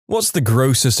What's the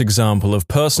grossest example of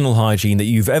personal hygiene that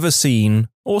you've ever seen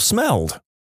or smelled?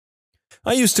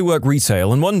 I used to work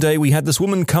retail, and one day we had this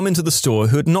woman come into the store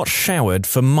who had not showered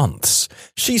for months.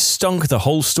 She stunk the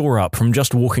whole store up from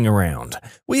just walking around.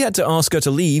 We had to ask her to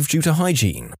leave due to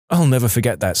hygiene. I'll never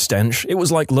forget that stench. It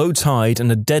was like low tide and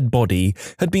a dead body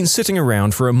had been sitting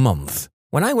around for a month.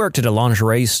 When I worked at a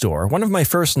lingerie store, one of my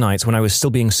first nights when I was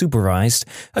still being supervised,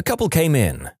 a couple came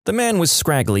in. The man was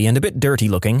scraggly and a bit dirty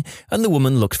looking, and the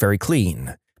woman looked very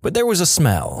clean. But there was a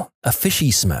smell, a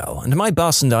fishy smell, and my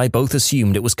boss and I both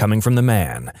assumed it was coming from the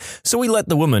man. So we let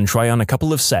the woman try on a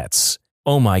couple of sets.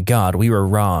 Oh my god, we were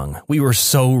wrong. We were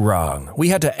so wrong. We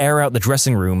had to air out the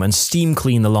dressing room and steam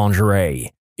clean the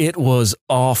lingerie. It was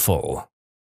awful.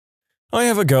 I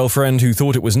have a girlfriend who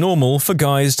thought it was normal for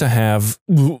guys to have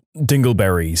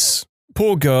dingleberries.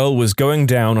 Poor girl was going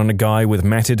down on a guy with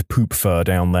matted poop fur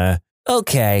down there.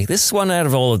 Okay, this one out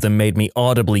of all of them made me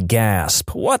audibly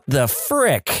gasp. What the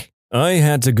frick? I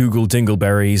had to Google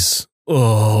dingleberries.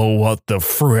 Oh, what the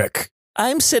frick?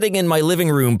 I'm sitting in my living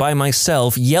room by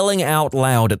myself yelling out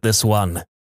loud at this one.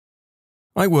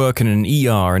 I work in an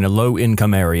ER in a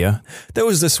low-income area. There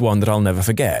was this one that I'll never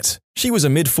forget. She was a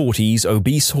mid-40s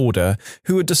obese hoarder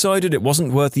who had decided it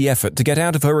wasn't worth the effort to get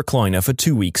out of her recliner for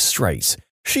 2 weeks straight.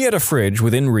 She had a fridge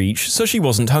within reach, so she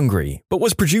wasn't hungry, but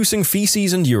was producing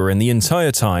feces and urine the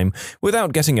entire time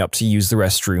without getting up to use the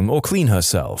restroom or clean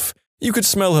herself. You could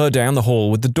smell her down the hall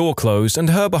with the door closed, and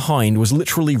her behind was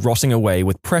literally rotting away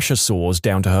with pressure sores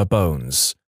down to her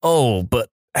bones. Oh, but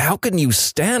how can you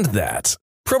stand that?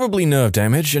 Probably nerve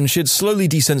damage, and she'd slowly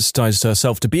desensitized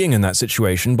herself to being in that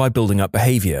situation by building up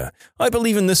behavior. I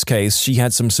believe in this case she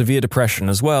had some severe depression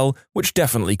as well, which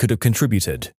definitely could have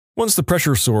contributed. Once the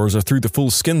pressure sores are through the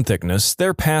full skin thickness,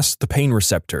 they're past the pain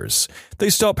receptors. They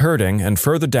stop hurting, and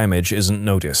further damage isn't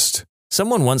noticed.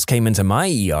 Someone once came into my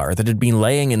ER that had been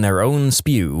laying in their own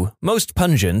spew, most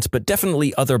pungent but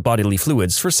definitely other bodily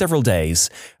fluids for several days,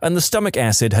 and the stomach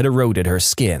acid had eroded her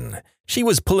skin. She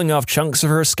was pulling off chunks of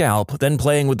her scalp, then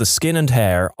playing with the skin and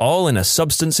hair, all in a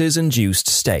substances-induced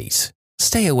state.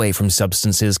 Stay away from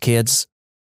substances, kids.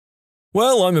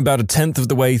 Well, I'm about a tenth of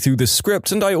the way through this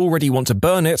script and I already want to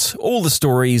burn it, all the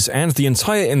stories, and the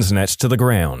entire internet to the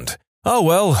ground. Oh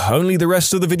well, only the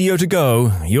rest of the video to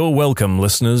go. You're welcome,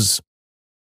 listeners.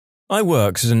 I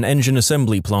worked at an engine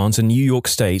assembly plant in New York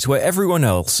State where everyone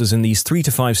else is in these 3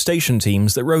 to 5 station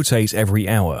teams that rotate every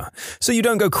hour, so you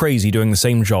don't go crazy doing the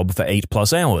same job for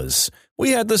 8+ hours. We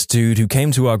had this dude who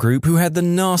came to our group who had the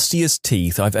nastiest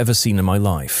teeth I've ever seen in my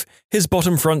life. His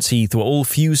bottom front teeth were all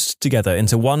fused together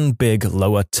into one big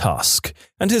lower tusk,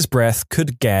 and his breath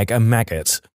could gag a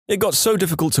maggot. It got so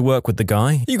difficult to work with the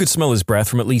guy, you could smell his breath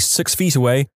from at least 6 feet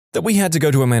away, that we had to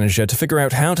go to a manager to figure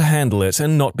out how to handle it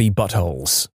and not be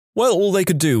buttholes. Well, all they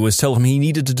could do was tell him he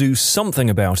needed to do something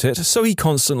about it, so he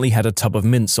constantly had a tub of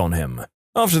mints on him.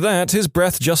 After that, his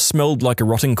breath just smelled like a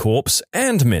rotting corpse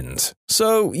and mint.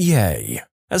 So, yay.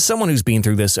 As someone who's been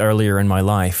through this earlier in my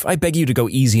life, I beg you to go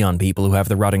easy on people who have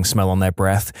the rotting smell on their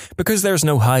breath, because there's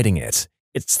no hiding it.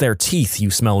 It's their teeth you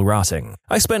smell rotting.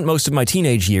 I spent most of my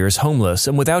teenage years homeless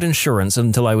and without insurance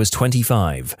until I was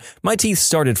 25. My teeth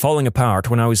started falling apart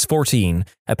when I was 14.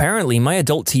 Apparently, my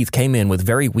adult teeth came in with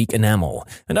very weak enamel,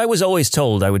 and I was always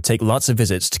told I would take lots of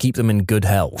visits to keep them in good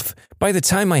health. By the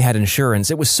time I had insurance,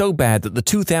 it was so bad that the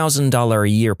 $2,000 a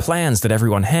year plans that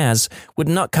everyone has would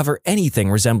not cover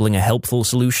anything resembling a helpful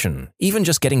solution. Even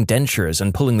just getting dentures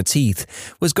and pulling the teeth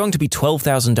was going to be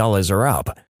 $12,000 or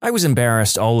up. I was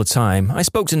embarrassed all the time. I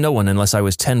spoke to no one unless I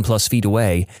was 10+ feet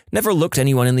away, never looked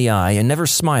anyone in the eye, and never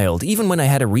smiled, even when I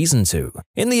had a reason to.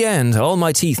 In the end, all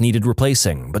my teeth needed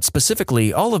replacing, but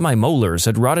specifically, all of my molars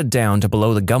had rotted down to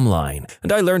below the gum line,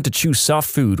 and I learned to chew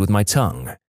soft food with my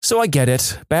tongue. So I get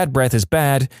it, bad breath is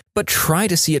bad, but try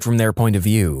to see it from their point of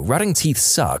view. Rotting teeth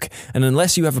suck, and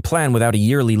unless you have a plan without a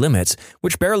yearly limit,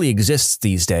 which barely exists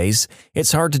these days,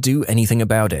 it's hard to do anything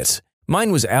about it.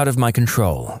 Mine was out of my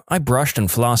control. I brushed and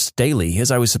flossed daily,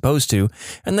 as I was supposed to,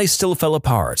 and they still fell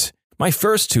apart. My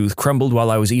first tooth crumbled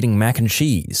while I was eating mac and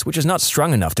cheese, which is not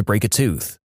strong enough to break a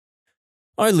tooth.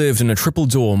 I lived in a triple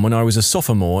dorm when I was a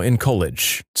sophomore in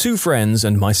college, 2 friends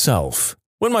and myself.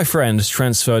 When my friend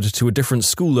transferred to a different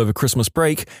school over Christmas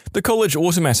break, the college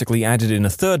automatically added in a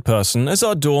 3rd person as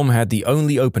our dorm had the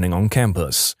only opening on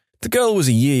campus. The girl was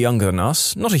a year younger than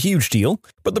us, not a huge deal,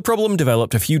 but the problem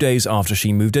developed a few days after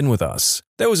she moved in with us.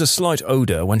 There was a slight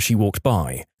odor when she walked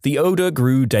by. The odor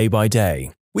grew day by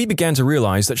day. We began to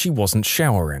realize that she wasn't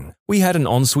showering. We had an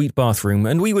ensuite bathroom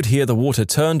and we would hear the water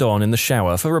turned on in the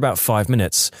shower for about 5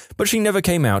 minutes, but she never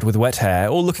came out with wet hair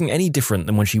or looking any different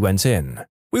than when she went in.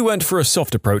 We went for a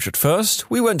soft approach at first.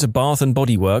 We went to Bath and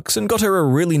Body Works and got her a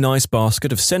really nice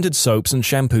basket of scented soaps and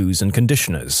shampoos and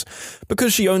conditioners,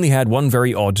 because she only had one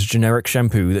very odd generic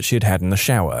shampoo that she had had in the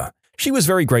shower. She was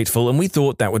very grateful and we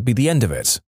thought that would be the end of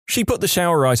it. She put the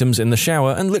shower items in the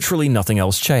shower and literally nothing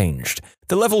else changed.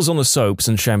 The levels on the soaps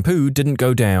and shampoo didn't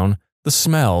go down. The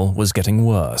smell was getting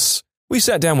worse. We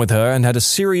sat down with her and had a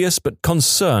serious but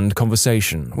concerned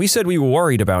conversation. We said we were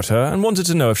worried about her and wanted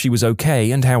to know if she was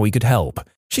okay and how we could help.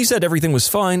 She said everything was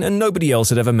fine and nobody else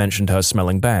had ever mentioned her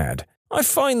smelling bad. I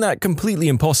find that completely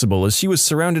impossible, as she was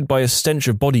surrounded by a stench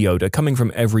of body odor coming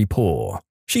from every pore.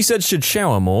 She said she'd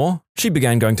shower more. She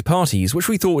began going to parties, which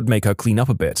we thought would make her clean up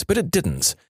a bit, but it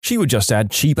didn't. She would just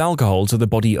add cheap alcohol to the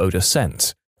body odor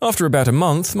scent. After about a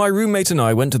month, my roommate and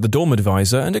I went to the dorm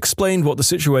advisor and explained what the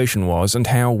situation was and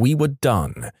how we were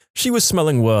done. She was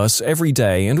smelling worse every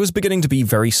day and was beginning to be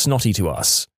very snotty to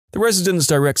us. The residence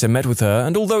director met with her,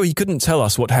 and although he couldn't tell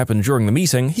us what happened during the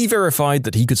meeting, he verified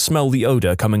that he could smell the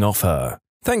odor coming off her.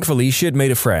 Thankfully, she had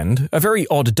made a friend, a very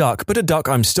odd duck, but a duck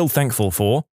I'm still thankful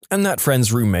for, and that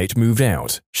friend's roommate moved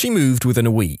out. She moved within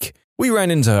a week. We ran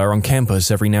into her on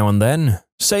campus every now and then.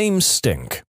 Same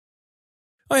stink.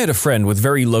 I had a friend with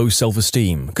very low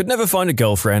self-esteem, could never find a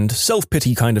girlfriend,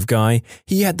 self-pity kind of guy.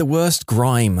 He had the worst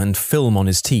grime and film on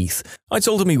his teeth. I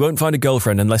told him he won't find a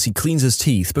girlfriend unless he cleans his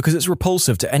teeth because it's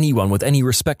repulsive to anyone with any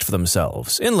respect for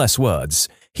themselves, in less words.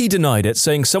 He denied it,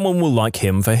 saying someone will like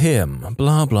him for him,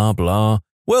 blah blah blah.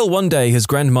 Well, one day his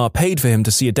grandma paid for him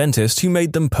to see a dentist who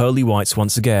made them pearly whites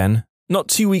once again. Not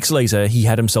 2 weeks later, he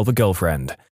had himself a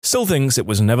girlfriend. Still thinks it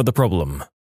was never the problem.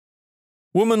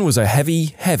 Woman was a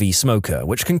heavy smoker,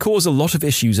 which can cause a lot of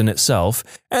issues in itself,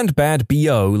 and bad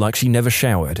BO like she never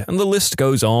showered, and the list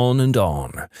goes on and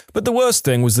on. But the worst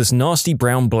thing was this nasty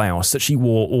brown blouse that she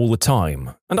wore all the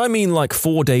time, and I mean like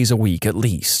 4 days a week at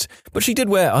least. But she did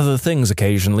wear other things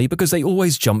occasionally because they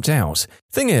always jumped out.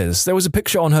 Thing is, there was a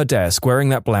picture on her desk wearing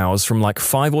that blouse from like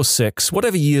 5 or 6,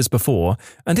 whatever years before,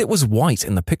 and it was white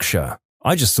in the picture.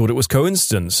 I just thought it was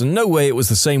coincidence, and no way it was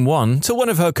the same one, till one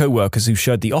of her co-workers who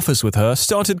shared the office with her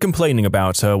started complaining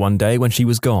about her one day when she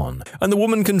was gone, and the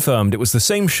woman confirmed it was the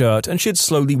same shirt and she had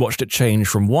slowly watched it change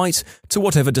from white to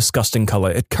whatever disgusting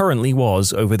color it currently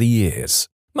was over the years.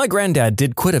 My granddad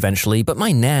did quit eventually, but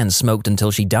my nan smoked until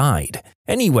she died.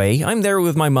 Anyway, I'm there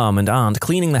with my mom and aunt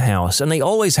cleaning the house, and they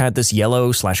always had this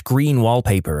yellow/green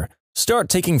wallpaper. Start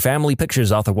taking family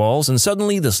pictures off the walls, and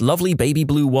suddenly this lovely baby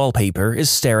blue wallpaper is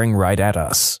staring right at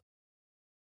us.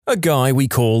 A guy we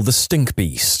call the Stink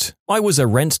Beast. I was a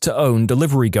rent-to-own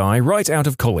delivery guy right out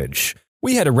of college.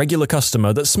 We had a regular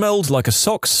customer that smelled like a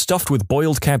sock stuffed with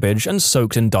boiled cabbage and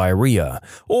soaked in diarrhea,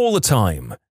 all the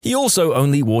time. He also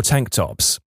only wore tank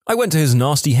tops. I went to his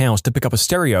nasty house to pick up a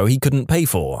stereo he couldn't pay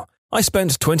for. I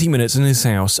spent 20 minutes in his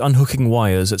house unhooking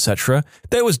wires, etc.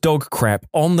 There was dog crap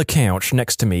on the couch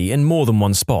next to me in more than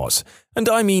one spot. And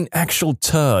I mean actual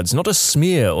turds, not a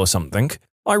smear or something.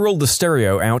 I rolled the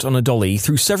stereo out on a dolly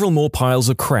through several more piles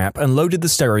of crap and loaded the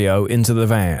stereo into the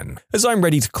van. As I'm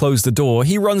ready to close the door,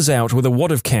 he runs out with a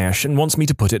wad of cash and wants me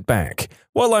to put it back.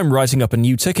 While I'm writing up a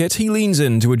new ticket, he leans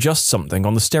in to adjust something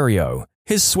on the stereo.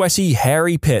 His sweaty,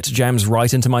 hairy pit jams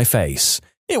right into my face.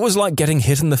 It was like getting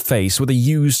hit in the face with a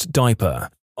used diaper.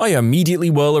 I immediately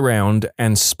whirl around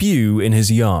and spew in his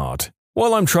yard.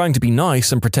 While I'm trying to be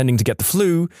nice and pretending to get the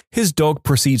flu, his dog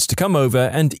proceeds to come over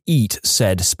and eat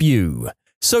said spew.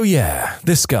 So yeah,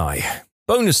 this guy.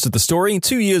 Bonus to the story,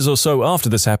 2 years or so after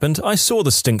this happened, I saw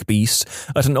the Stink Beast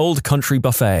at an old country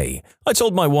buffet. I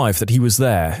told my wife that he was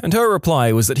there, and her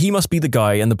reply was that he must be the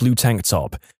guy in the blue tank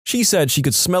top. She said she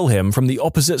could smell him from the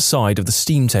opposite side of the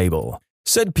steam table.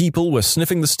 Said people were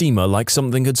sniffing the steamer like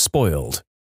something had spoiled.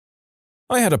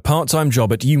 I had a part-time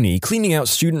job at uni cleaning out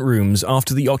student rooms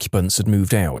after the occupants had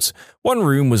moved out. One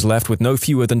room was left with no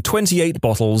fewer than 28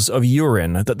 bottles of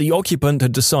urine that the occupant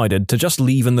had decided to just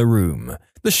leave in the room.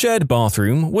 The shared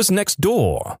bathroom was next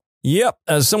door. Yep,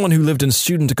 as someone who lived in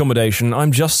student accommodation,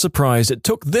 I'm just surprised it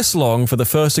took this long for the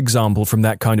first example from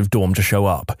that kind of dorm to show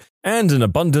up. And an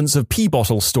abundance of pee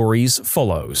bottle stories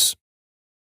follows.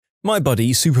 My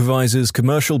buddy supervises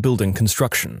commercial building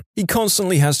construction. He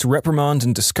constantly has to reprimand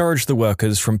and discourage the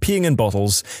workers from peeing in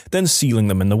bottles, then sealing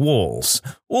them in the walls,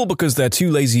 all because they're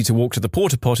too lazy to walk to the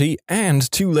porta potty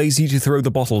and too lazy to throw the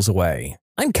bottles away.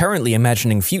 I'm currently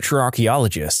imagining future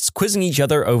archaeologists quizzing each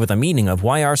other over the meaning of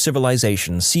why our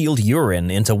civilization sealed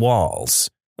urine into walls.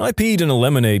 I peed in a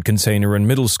lemonade container in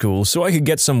middle school so I could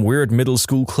get some weird middle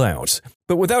school clout,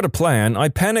 but without a plan, I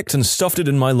panicked and stuffed it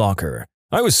in my locker.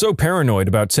 I was so paranoid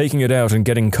about taking it out and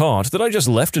getting caught that I just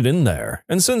left it in there,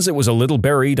 and since it was a little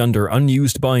buried under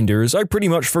unused binders, I pretty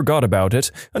much forgot about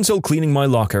it until cleaning my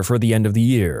locker for the end of the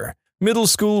year. Middle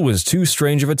school was too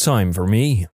strange of a time for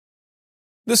me.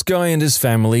 This guy and his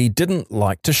family didn't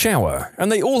like to shower, and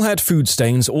they all had food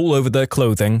stains all over their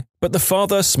clothing, but the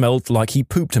father smelled like he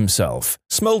pooped himself,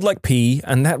 smelled like pee,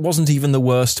 and that wasn't even the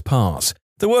worst part.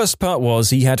 The worst part was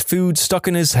he had food stuck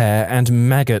in his hair and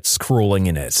maggots crawling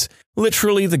in it.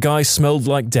 Literally, the guy smelled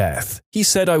like death. He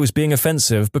said I was being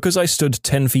offensive because I stood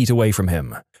 10 feet away from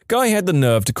him. Guy had the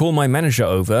nerve to call my manager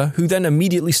over, who then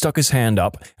immediately stuck his hand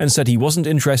up and said he wasn't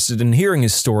interested in hearing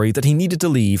his story, that he needed to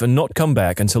leave and not come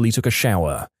back until he took a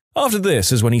shower. After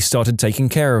this is when he started taking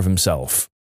care of himself.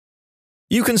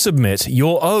 You can submit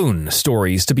your own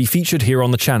stories to be featured here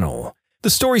on the channel. The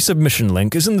story submission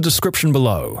link is in the description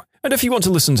below. And if you want to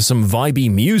listen to some vibey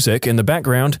music in the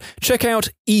background, check out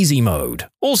Easy Mode,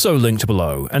 also linked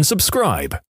below, and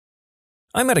subscribe.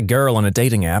 I met a girl on a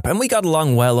dating app and we got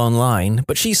along well online,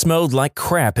 but she smelled like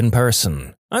crap in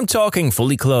person. I'm talking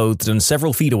fully clothed and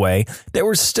several feet away, there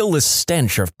was still this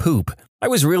stench of poop. I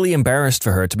was really embarrassed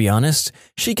for her, to be honest.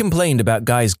 She complained about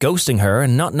guys ghosting her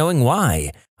and not knowing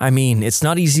why. I mean, it's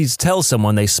not easy to tell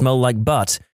someone they smell like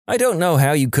butt. I don't know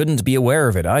how you couldn't be aware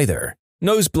of it either.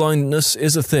 Nose blindness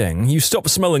is a thing. You stop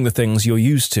smelling the things you're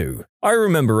used to. I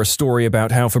remember a story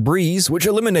about how Febreze, which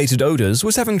eliminated odors,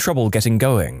 was having trouble getting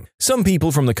going. Some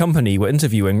people from the company were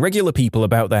interviewing regular people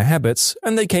about their habits,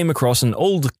 and they came across an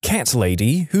old cat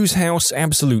lady whose house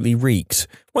absolutely reeked.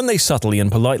 When they subtly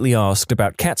and politely asked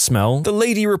about cat smell, the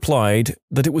lady replied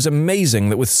that it was amazing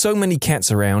that with so many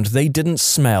cats around, they didn't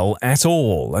smell at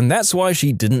all, and that's why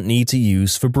she didn't need to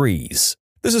use Febreze.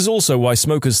 This is also why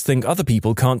smokers think other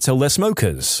people can't tell they're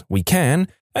smokers. We can,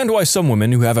 and why some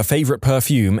women who have a favorite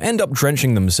perfume end up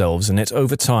drenching themselves in it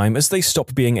over time as they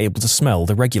stop being able to smell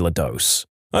the regular dose.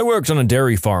 I worked on a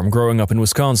dairy farm growing up in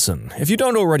Wisconsin. If you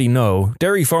don't already know,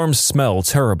 dairy farms smell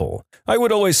terrible. I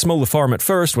would always smell the farm at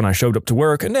first when I showed up to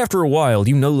work, and after a while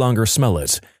you no longer smell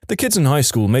it. The kids in high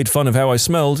school made fun of how I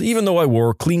smelled even though I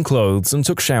wore clean clothes and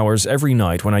took showers every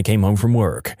night when I came home from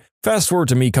work. Fast forward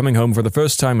to me coming home for the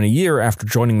first time in a year after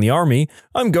joining the army,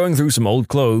 I'm going through some old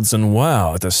clothes and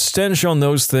wow, the stench on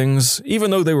those things,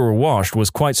 even though they were washed, was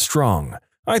quite strong.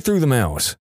 I threw them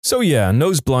out. So yeah,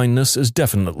 nose blindness is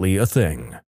definitely a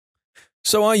thing.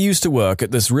 So I used to work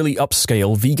at this really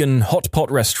upscale vegan hot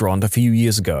pot restaurant a few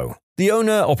years ago. The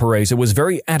owner-operator was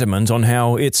very adamant on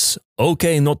how it's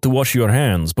okay not to wash your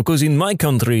hands because in my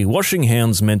country, washing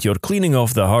hands meant you're cleaning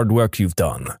off the hard work you've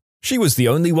done. She was the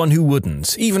only one who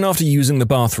wouldn't, even after using the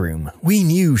bathroom. We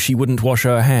knew she wouldn't wash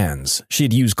her hands.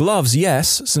 She'd use gloves,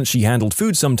 yes, since she handled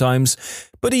food sometimes,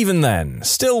 but even then,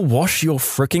 still wash your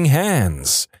fricking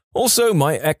hands. Also,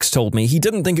 my ex told me he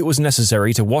didn't think it was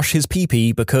necessary to wash his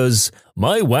pee-pee because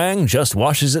my wang just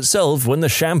washes itself when the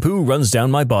shampoo runs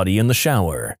down my body in the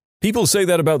shower. People say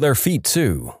that about their feet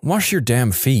too. Wash your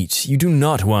damn feet. You do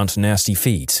not want nasty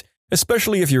feet.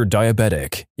 Especially if you're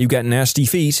diabetic. You get nasty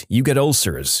feet, you get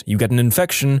ulcers, you get an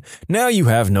infection, now you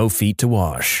have no feet to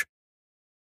wash.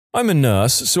 I'm a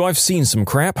nurse, so I've seen some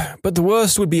crap, but the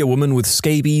worst would be a woman with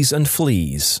scabies and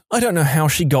fleas. I don't know how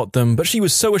she got them, but she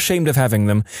was so ashamed of having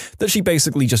them that she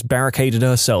basically just barricaded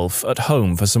herself at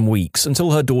home for some weeks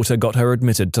until her daughter got her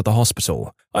admitted to the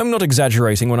hospital. I'm not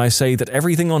exaggerating when I say that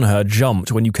everything on her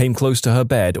jumped when you came close to her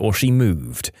bed or she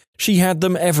moved. She had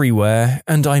them everywhere,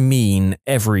 and I mean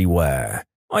everywhere.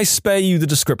 I spare you the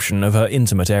description of her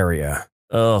intimate area.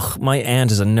 Ugh, my aunt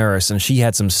is a nurse and she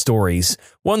had some stories.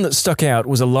 One that stuck out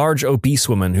was a large obese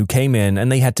woman who came in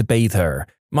and they had to bathe her.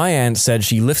 My aunt said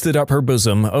she lifted up her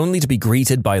bosom only to be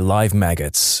greeted by live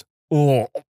maggots. Oh,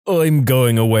 I'm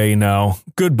going away now.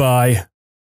 Goodbye.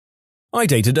 I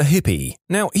dated a hippie.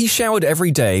 Now, he showered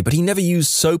every day, but he never used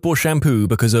soap or shampoo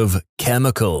because of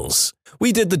chemicals.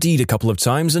 We did the deed a couple of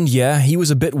times, and yeah, he was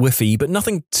a bit whiffy, but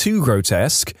nothing too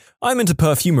grotesque. I'm into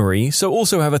perfumery, so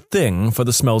also have a thing for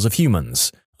the smells of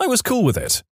humans. I was cool with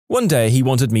it. One day, he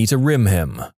wanted me to rim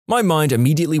him. My mind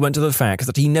immediately went to the fact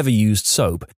that he never used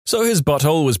soap, so his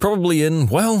butthole was probably in,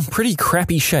 well, pretty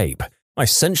crappy shape. I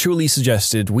sensually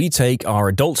suggested we take our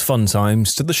adult fun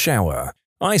times to the shower.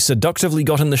 I seductively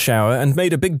got in the shower and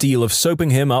made a big deal of soaping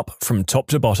him up from top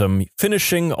to bottom,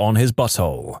 finishing on his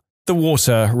butthole. The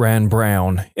water ran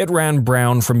brown. It ran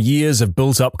brown from years of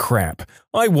built-up crap.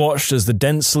 I watched as the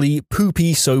densely,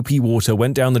 poopy, soapy water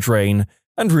went down the drain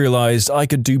and realized I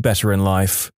could do better in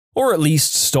life. Or at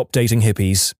least stop dating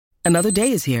hippies. Another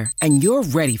day is here, and you're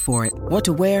ready for it. What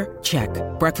to wear? Check.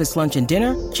 Breakfast, lunch, and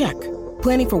dinner? Check.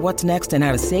 Planning for what's next and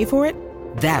how to save for it?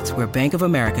 That's where Bank of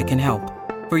America can help.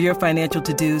 For your financial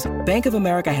to-dos, Bank of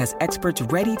America has experts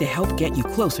ready to help get you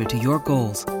closer to your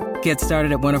goals. Get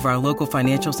started at one of our local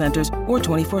financial centers or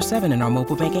 24/7 in our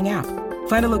mobile banking app.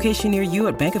 Find a location near you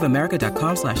at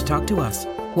bankofamerica.com/talktous.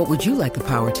 What would you like the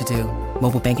power to do?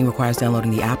 Mobile banking requires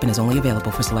downloading the app and is only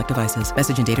available for select devices.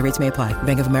 Message and data rates may apply.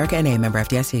 Bank of America N.A., member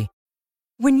FDIC.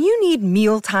 When you need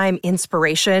mealtime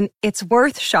inspiration, it's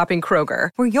worth shopping Kroger,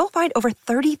 where you'll find over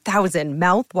 30,000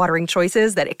 mouth-watering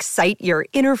choices that excite your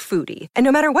inner foodie. And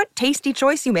no matter what tasty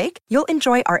choice you make, you'll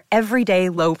enjoy our everyday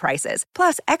low prices,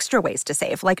 plus extra ways to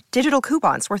save, like digital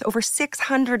coupons worth over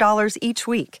 $600 each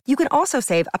week. You can also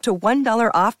save up to $1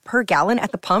 off per gallon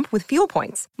at the pump with fuel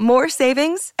points. More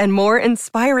savings and more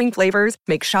inspiring flavors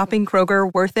make shopping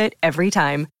Kroger worth it every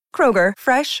time. Kroger,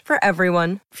 fresh for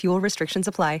everyone. Fuel restrictions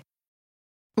apply.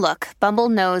 Look, Bumble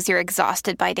knows you're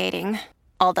exhausted by dating.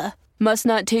 All the, must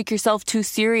not take yourself too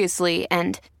seriously,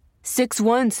 and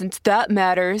 6'1" since that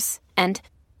matters, and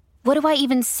what do I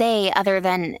even say other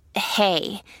than,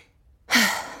 hey?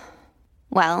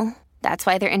 Well, that's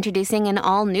why they're introducing an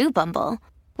all-new Bumble,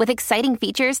 with exciting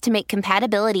features to make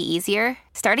compatibility easier,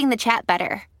 starting the chat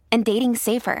better, and dating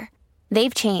safer.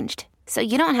 They've changed, so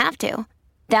you don't have to.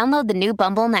 Download the new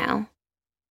Bumble now.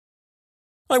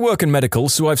 I work in medical,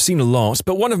 so I've seen a lot,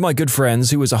 but one of my good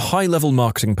friends who is a high-level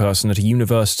marketing person at a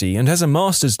university and has a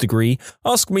master's degree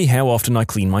asked me how often I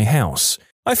clean my house.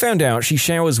 I found out she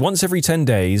showers once every 10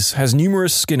 days, has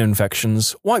numerous skin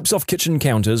infections, wipes off kitchen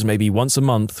counters maybe once a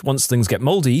month once things get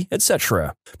moldy,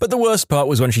 etc. But the worst part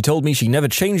was when she told me she never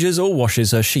changes or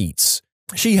washes her sheets.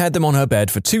 She had them on her bed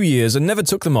for 2 years and never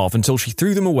took them off until she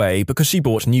threw them away because she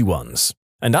bought new ones.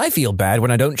 And I feel bad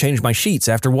when I don't change my sheets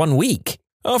after 1 week.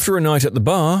 After a night at the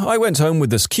bar, I went home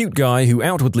with this cute guy who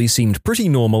outwardly seemed pretty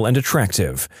normal and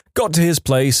attractive. Got to his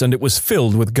place and it was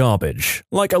filled with garbage,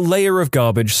 like a layer of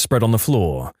garbage spread on the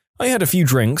floor. I had a few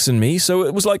drinks in me, so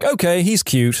it was like, okay, he's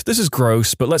cute, this is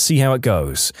gross, but let's see how it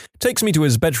goes. Takes me to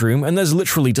his bedroom and there's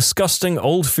literally disgusting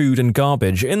old food and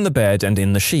garbage in the bed and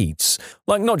in the sheets.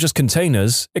 Like not just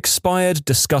containers, expired,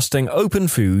 disgusting, open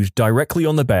food directly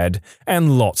on the bed,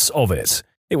 and lots of it.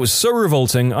 It was so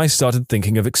revolting, I started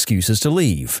thinking of excuses to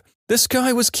leave. This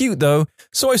guy was cute though,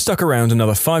 so I stuck around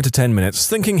another 5 to 10 minutes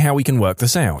thinking how we can work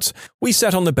this out. We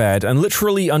sat on the bed and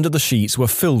literally under the sheets were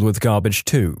filled with garbage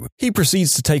too. He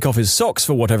proceeds to take off his socks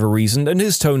for whatever reason and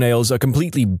his toenails are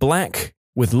completely black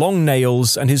with long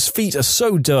nails and his feet are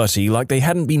so dirty like they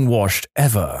hadn't been washed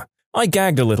ever. I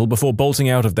gagged a little before bolting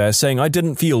out of there saying I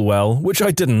didn't feel well, which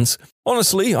I didn't.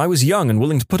 Honestly, I was young and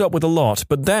willing to put up with a lot,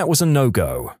 but that was a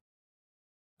no-go.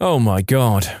 Oh my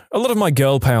god, a lot of my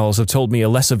girl pals have told me a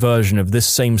lesser version of this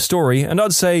same story, and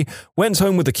I'd say went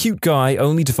home with a cute guy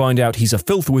only to find out he's a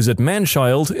filth wizard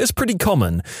man-child is pretty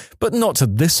common, but not to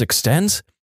this extent.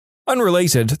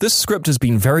 Unrelated, this script has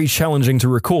been very challenging to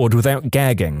record without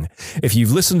gagging. If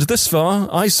you've listened this far,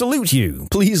 I salute you.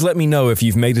 Please let me know if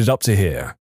you've made it up to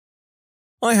here.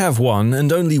 I have one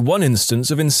and only one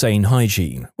instance of insane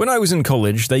hygiene. When I was in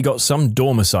college, they got some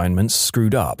dorm assignments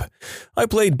screwed up. I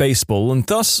played baseball and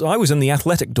thus I was in the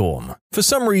athletic dorm. For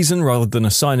some reason, rather than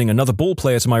assigning another ball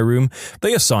player to my room,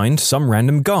 they assigned some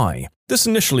random guy. This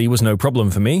initially was no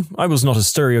problem for me. I was not a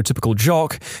stereotypical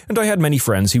jock, and I had many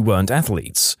friends who weren't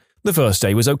athletes. The first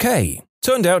day was okay.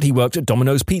 Turned out he worked at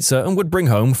Domino's Pizza and would bring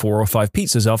home 4 or 5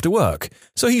 pizzas after work.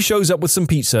 So he shows up with some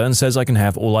pizza and says I can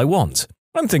have all I want.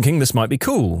 I'm thinking this might be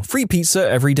cool, free pizza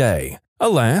every day.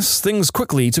 Alas, things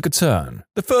quickly took a turn.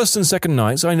 The first and second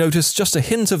nights I noticed just a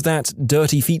hint of that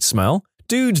dirty feet smell.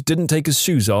 Dude didn't take his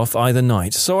shoes off either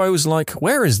night, so I was like,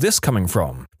 where is this coming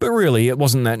from? But really, it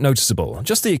wasn't that noticeable,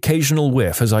 just the occasional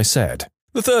whiff as I said.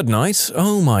 The third night,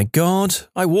 oh my god,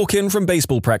 I walk in from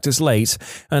baseball practice late,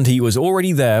 and he was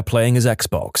already there playing his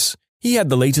Xbox. He had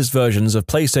the latest versions of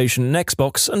PlayStation and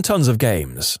Xbox and tons of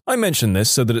games. I mention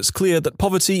this so that it's clear that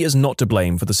poverty is not to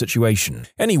blame for the situation.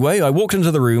 Anyway, I walked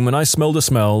into the room and I smelled a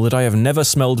smell that I have never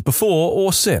smelled before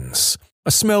or since.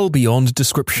 A smell beyond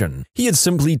description. He had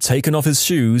simply taken off his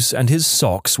shoes and his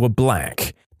socks were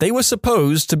black. They were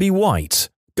supposed to be white.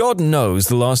 God knows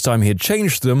the last time he had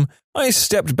changed them, I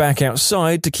stepped back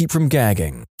outside to keep from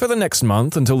gagging. For the next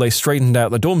month, until they straightened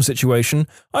out the dorm situation,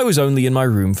 I was only in my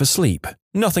room for sleep.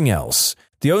 Nothing else.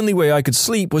 The only way I could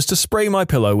sleep was to spray my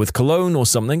pillow with cologne or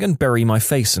something and bury my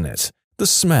face in it. The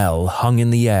smell hung in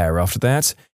the air after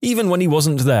that, even when he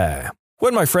wasn't there.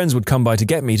 When my friends would come by to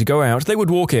get me to go out, they would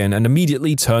walk in and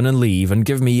immediately turn and leave and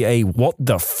give me a what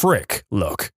the frick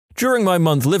look. During my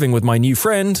month living with my new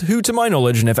friend, who to my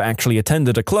knowledge never actually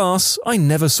attended a class, I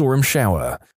never saw him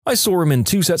shower. I saw him in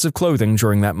 2 sets of clothing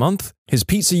during that month, his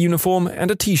pizza uniform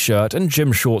and a t-shirt and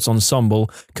gym shorts ensemble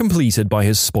completed by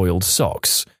his spoiled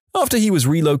socks. After he was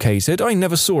relocated, I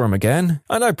never saw him again,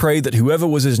 and I prayed that whoever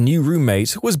was his new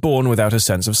roommate was born without a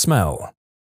sense of smell.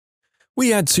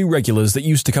 We had 2 regulars that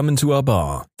used to come into our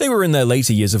bar. They were in their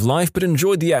later years of life but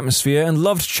enjoyed the atmosphere and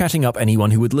loved chatting up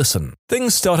anyone who would listen.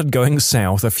 Things started going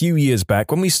south a few years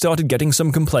back when we started getting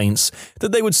some complaints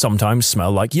that they would sometimes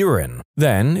smell like urine.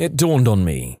 Then it dawned on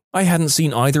me. I hadn't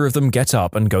seen either of them get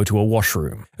up and go to a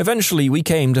washroom. Eventually, we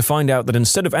came to find out that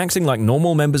instead of acting like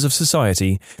normal members of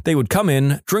society, they would come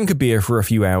in, drink a beer for a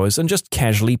few hours, and just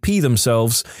casually pee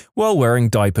themselves while wearing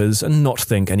diapers and not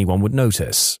think anyone would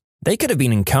notice. They could have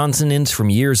been incontinent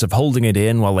from years of holding it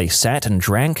in while they sat and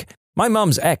drank. My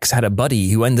mum's ex had a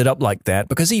buddy who ended up like that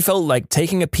because he felt like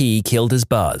taking a pee killed his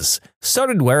buzz.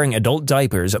 Started wearing adult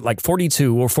diapers at like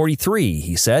 42 or 43,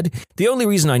 he said. The only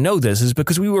reason I know this is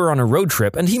because we were on a road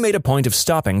trip and he made a point of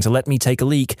stopping to let me take a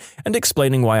leak and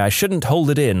explaining why I shouldn't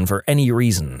hold it in for any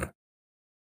reason.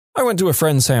 I went to a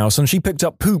friend's house and she picked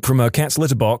up poop from her cat's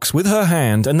litter box with her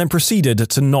hand and then proceeded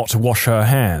to not wash her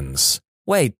hands.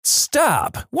 Wait,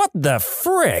 stop! What the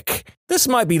frick? This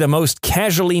might be the most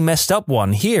casually messed up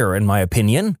one here, in my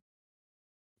opinion.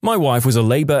 My wife was a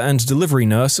labor and delivery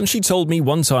nurse, and she told me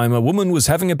one time a woman was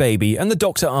having a baby and the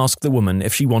doctor asked the woman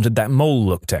if she wanted that mole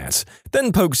looked at,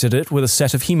 then poked at it with a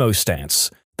set of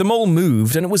hemostats. The mole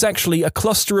moved and it was actually a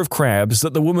cluster of crabs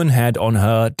that the woman had on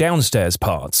her downstairs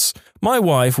parts. My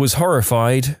wife was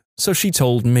horrified, so she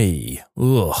told me.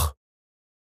 Ugh.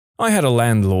 I had a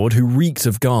landlord who reeked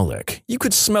of garlic. You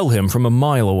could smell him from a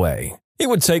mile away. It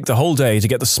would take the whole day to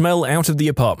get the smell out of the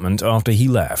apartment after he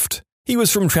left. He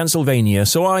was from Transylvania,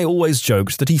 so I always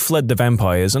joked that he fled the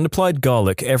vampires and applied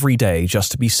garlic every day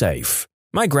just to be safe.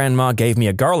 My grandma gave me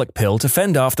a garlic pill to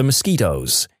fend off the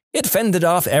mosquitoes. It fended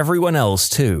off everyone else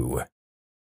too.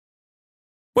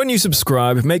 When you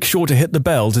subscribe, make sure to hit the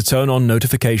bell to turn on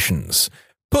notifications.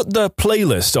 Put the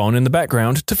playlist on in the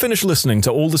background to finish listening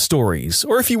to all the stories,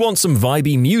 or if you want some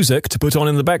vibey music to put on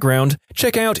in the background,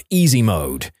 check out Easy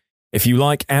Mode. If you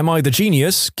like Am I the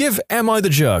Genius, give Am I the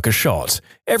Jerk a shot.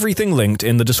 Everything linked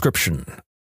in the description.